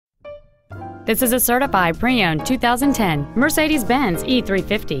This is a certified pre-owned 2010 Mercedes-Benz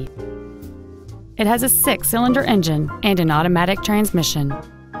E350. It has a 6-cylinder engine and an automatic transmission.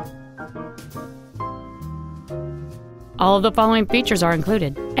 All of the following features are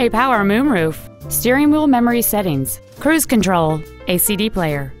included: a power moonroof, steering wheel memory settings, cruise control, a CD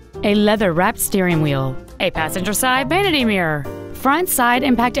player, a leather-wrapped steering wheel, a passenger side vanity mirror, front side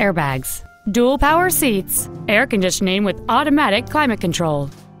impact airbags, dual power seats, air conditioning with automatic climate control,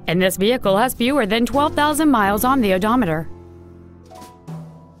 and this vehicle has fewer than 12,000 miles on the odometer.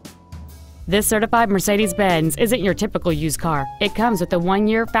 This certified Mercedes-Benz isn't your typical used car. It comes with a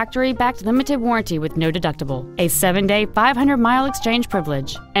 1-year factory-backed limited warranty with no deductible, a 7-day, 500-mile exchange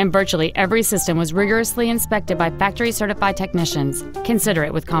privilege, and virtually every system was rigorously inspected by factory-certified technicians. Consider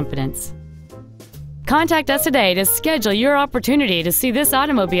it with confidence. Contact us today to schedule your opportunity to see this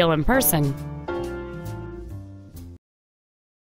automobile in person.